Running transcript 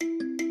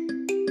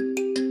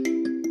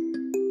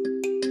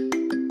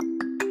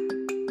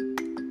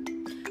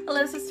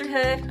Hello,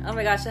 Sisterhood. Oh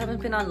my gosh, I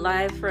haven't been on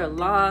live for a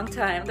long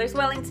time. There's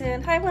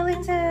Wellington. Hi,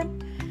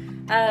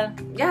 Wellington. I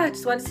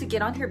just wanted to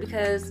get on here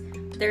because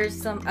there's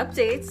some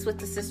updates with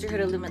the Sisterhood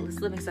of Limitless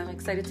Living, so I'm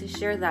excited to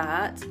share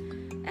that.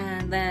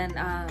 And then,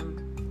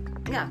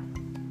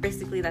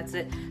 basically that's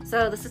it.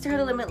 So the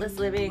Sisterhood of Limitless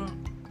Living,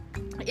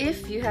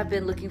 if you have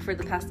been looking for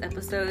the past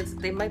episodes,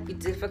 they might be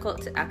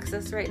difficult to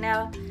access right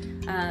now.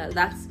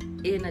 That's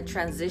in a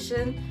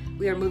transition.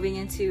 We are moving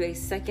into a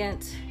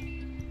second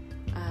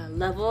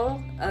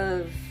level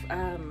of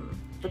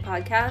the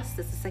podcast.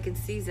 It's the second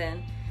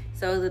season.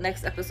 So the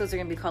next episodes are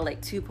going to be called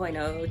like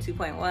 2.0,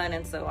 2.1,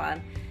 and so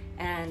on.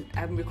 And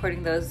I'm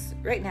recording those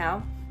right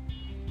now.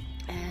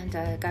 And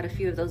got a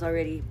few of those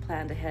already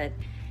planned ahead.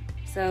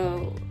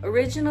 So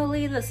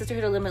originally, the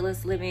Sisterhood of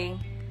Limitless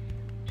Living,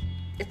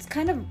 it's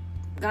kind of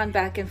gone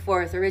back and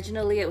forth.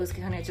 Originally, it was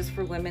kind of just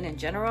for women in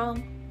general.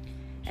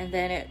 And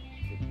then it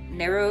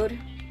narrowed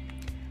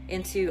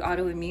into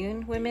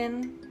autoimmune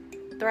women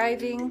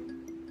thriving.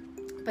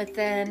 But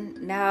then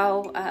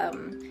now,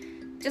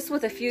 just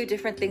with a few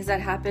different things that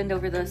happened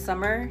over the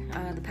summer,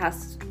 the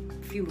past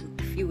few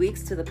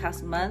weeks to the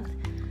past month,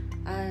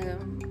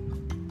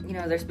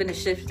 there's been a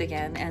shift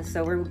again. And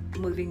so we're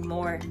moving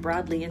more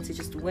broadly into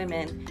just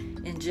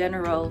women in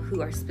general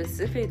who are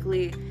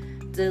specifically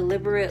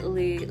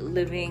deliberately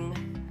living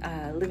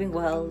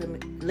well,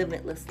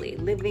 limitlessly.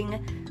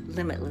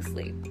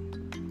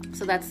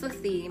 So that's the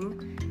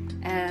theme.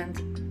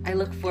 And I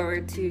look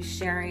forward to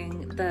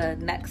sharing the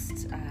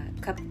next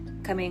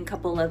coming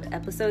couple of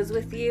episodes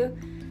with you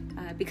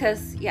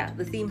because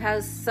the theme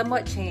has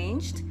somewhat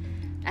changed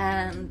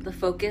and the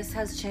focus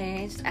has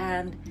changed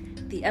and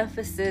the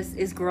emphasis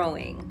is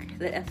growing.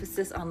 The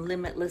emphasis on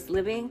limitless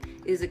living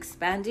is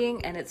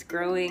expanding and it's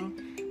growing,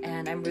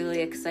 and I'm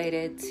really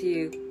excited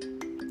to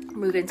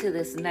move into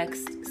this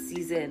next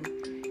season.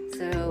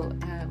 So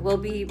we'll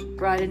be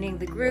broadening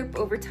the group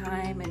over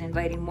time and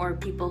inviting more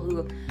people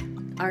who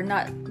are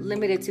not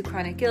limited to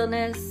chronic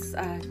illness,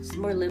 just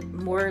more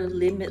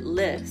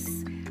limitless,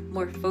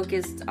 more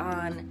focused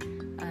on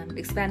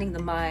expanding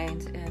the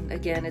mind. And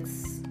again,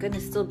 it's going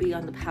to still be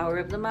on the power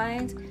of the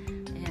mind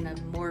in a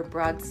more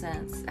broad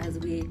sense as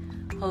we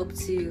hope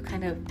to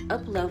kind of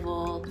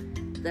up-level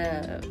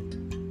the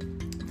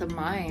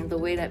mind, the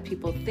way that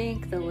people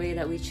think, the way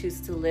that we choose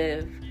to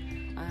live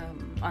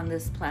on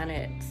this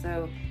planet.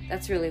 So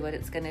that's really what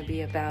it's going to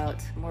be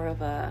about, more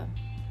of a,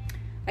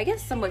 I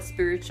guess, somewhat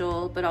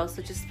spiritual, but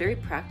also just very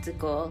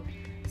practical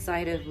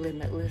side of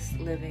limitless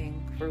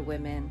living for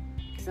women.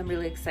 So I'm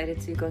really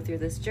excited to go through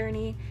this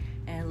journey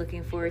and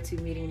looking forward to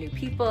meeting new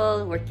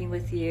people, working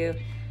with you.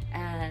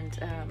 And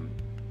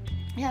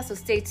so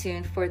stay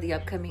tuned for the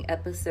upcoming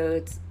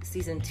episodes,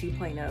 season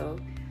 2.0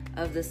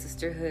 of the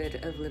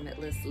Sisterhood of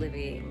Limitless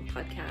Living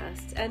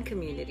podcast and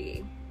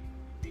community.